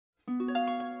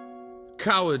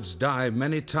cowards die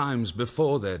many times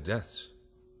before their deaths.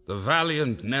 The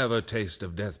valiant never taste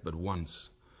of death but once.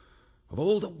 Of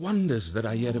all the wonders that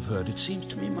I yet have heard, it seems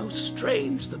to me most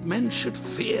strange that men should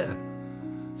fear,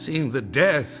 seeing that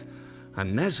death, a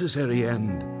necessary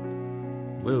end,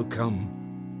 will come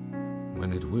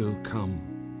when it will come.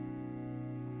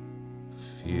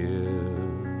 Fear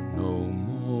no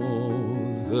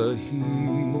more the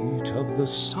heat of the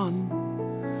sun,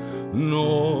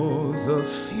 nor the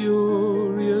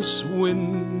furious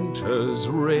winter's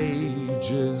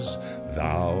rages.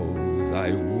 Thou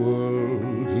thy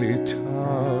worldly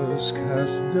task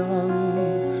hast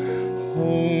done,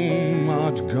 home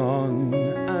art gone,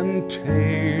 and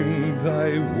ta'en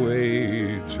thy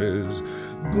wages.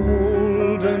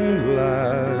 Golden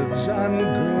lads and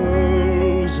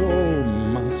girls all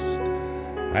must,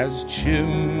 as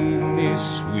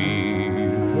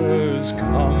chimney-sweepers,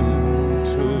 come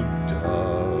to dust.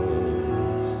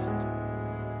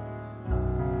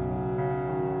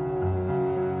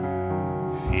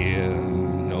 Fear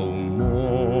no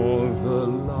more the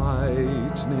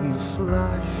lightning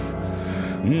flash,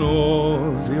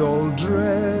 nor the old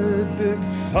dreaded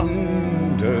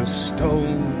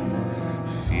thunderstone.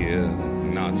 Fear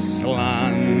not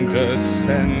slander,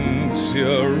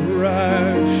 censure,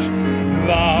 rash.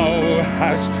 Thou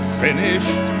hast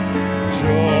finished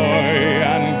joy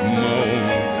and moan.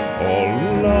 All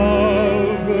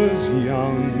lovers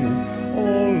young,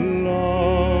 all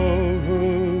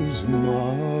lovers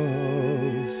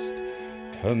must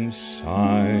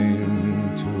consign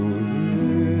to thee.